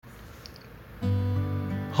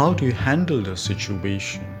How do you handle the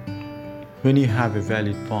situation when you have a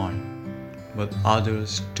valid point, but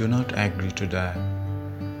others do not agree to that?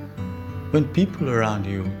 When people around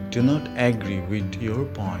you do not agree with your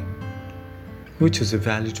point, which is a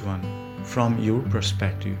valid one from your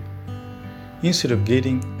perspective, instead of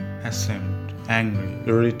getting ashamed, angry,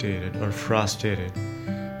 irritated, or frustrated,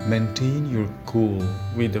 maintain your cool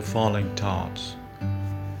with the following thoughts.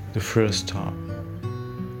 The first thought: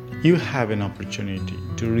 you have an opportunity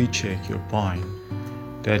to recheck your point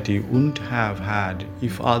that you wouldn't have had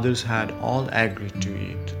if others had all agreed to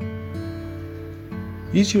it.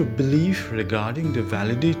 Is your belief regarding the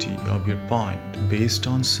validity of your point based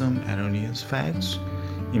on some erroneous facts,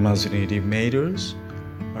 imaginative matters,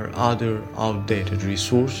 or other outdated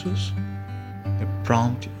resources? A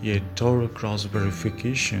prompt yet thorough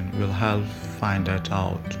cross-verification will help find that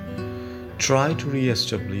out. Try to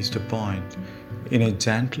re-establish the point in a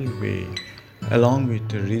gentle way along with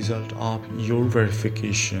the result of your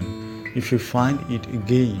verification. If you find it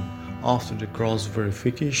again after the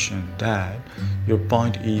cross-verification that your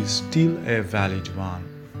point is still a valid one.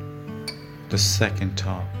 The second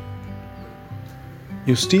thought: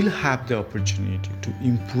 you still have the opportunity to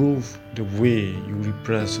improve the way you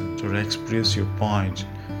represent or express your point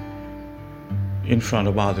in front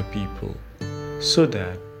of other people, so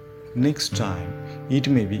that next time it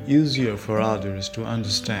may be easier for others to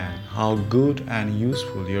understand how good and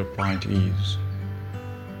useful your point is.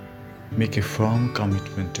 Make a firm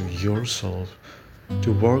commitment to yourself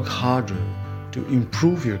to work harder to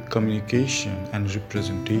improve your communication and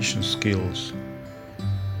representation skills.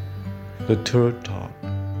 The third thought: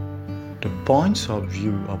 the points of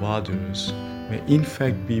view of others may in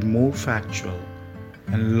fact be more factual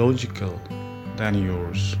and logical than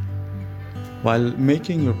yours. While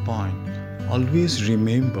making your point, always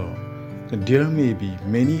remember that there may be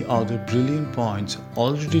many other brilliant points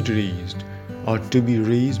already raised or to be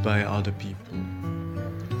raised by other people.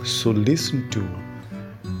 So listen to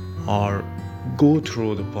or go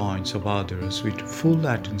through the points of others with full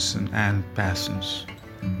attention and patience.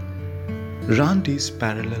 Run this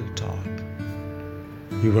parallel thought: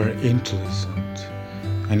 you are intelligent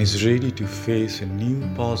and is ready to face a new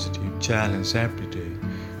positive challenge every day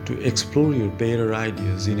to explore your better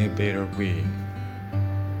ideas in a better way.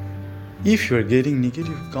 If you are getting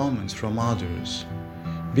negative comments from others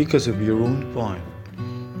because of your own point,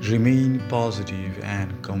 remain positive and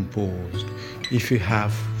composed. If you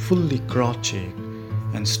have fully cross-checked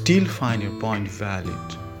and still find your point valid,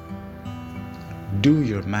 do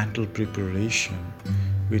your mental preparation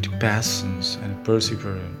with patience and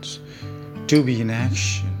perseverance to be in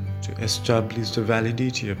action to establish the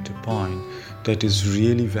validity of the point that is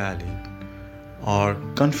really valid, or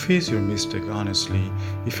confess your mistake honestly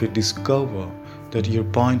if you discover that your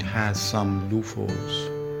point has some loopholes.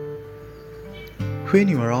 When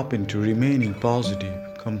you are open to remaining positive,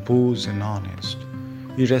 composed, and honest,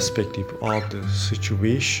 irrespective of the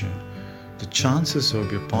situation, the chances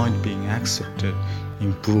of your point being accepted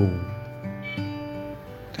improve.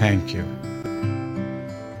 Thank you.